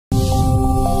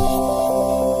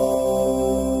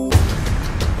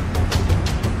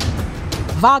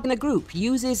Wagner Group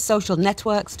uses social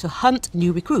networks to hunt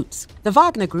new recruits. The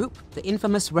Wagner Group, the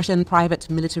infamous Russian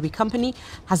private military company,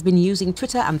 has been using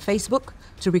Twitter and Facebook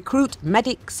to recruit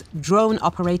medics, drone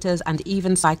operators, and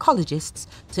even psychologists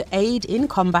to aid in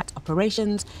combat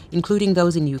operations, including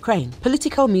those in Ukraine.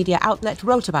 Political media outlet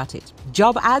wrote about it.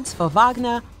 Job ads for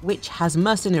Wagner, which has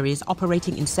mercenaries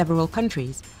operating in several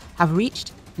countries, have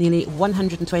reached nearly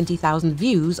 120,000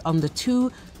 views on the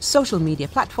two social media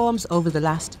platforms over the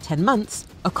last 10 months,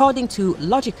 according to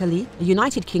Logically, a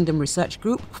United Kingdom research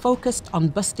group focused on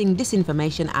busting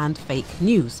disinformation and fake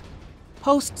news.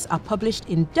 Posts are published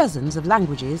in dozens of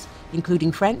languages,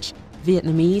 including French,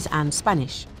 Vietnamese, and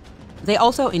Spanish. They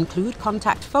also include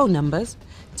contact phone numbers,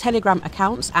 Telegram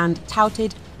accounts, and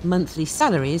touted monthly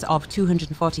salaries of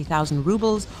 240,000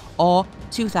 rubles or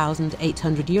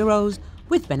 2,800 euros,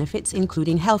 with benefits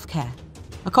including healthcare.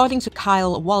 According to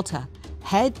Kyle Walter,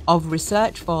 head of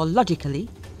research for Logically,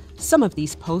 some of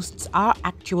these posts are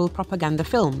actual propaganda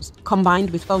films combined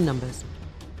with phone numbers.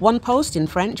 One post in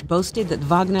French boasted that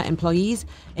Wagner employees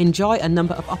enjoy a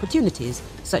number of opportunities,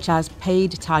 such as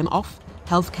paid time off,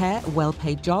 healthcare,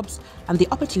 well-paid jobs, and the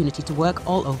opportunity to work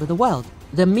all over the world.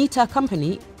 The Meta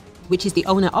company, which is the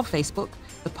owner of Facebook,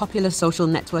 the popular social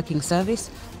networking service,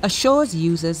 assures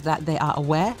users that they are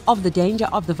aware of the danger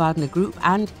of the Wagner Group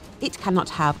and it cannot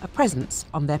have a presence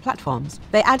on their platforms.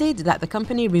 They added that the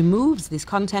company removes this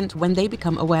content when they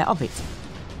become aware of it.